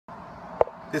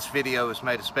This video is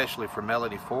made especially for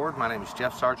Melanie Ford. My name is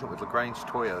Jeff Sargent with LaGrange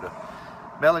Toyota.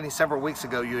 Melanie, several weeks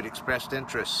ago you had expressed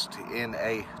interest in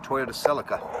a Toyota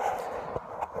Celica.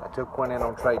 I took one in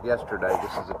on trade yesterday.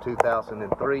 This is a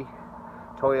 2003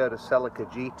 Toyota Celica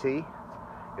GT.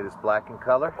 It is black in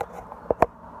color.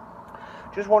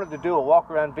 Just wanted to do a walk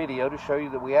around video to show you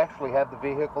that we actually have the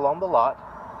vehicle on the lot.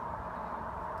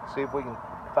 See if we can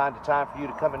find a time for you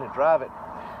to come in and drive it.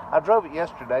 I drove it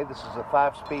yesterday. This is a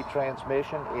 5-speed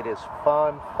transmission. It is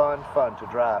fun to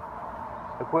drive.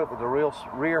 Equipped with a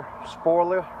rear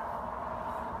spoiler.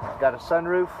 Got a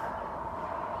sunroof.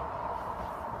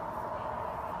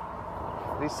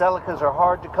 These Celicas are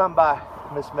hard to come by,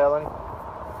 Miss Melanie.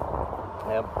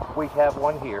 And we have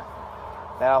one here.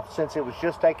 Now, since it was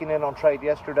just taken in on trade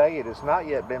yesterday, it has not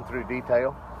yet been through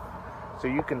detail. So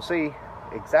you can see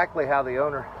exactly how the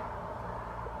owner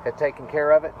had taken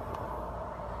care of it.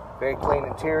 Very clean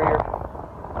interior.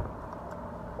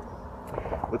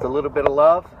 With a little bit of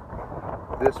love,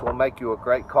 this will make you a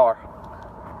great car.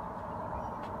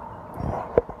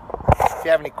 If you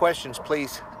have any questions,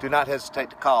 please do not hesitate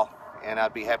to call, and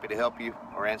I'd be happy to help you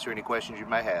or answer any questions you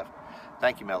may have.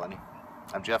 Thank you, Melanie.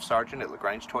 I'm Jeff Sargent at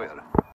LaGrange Toyota.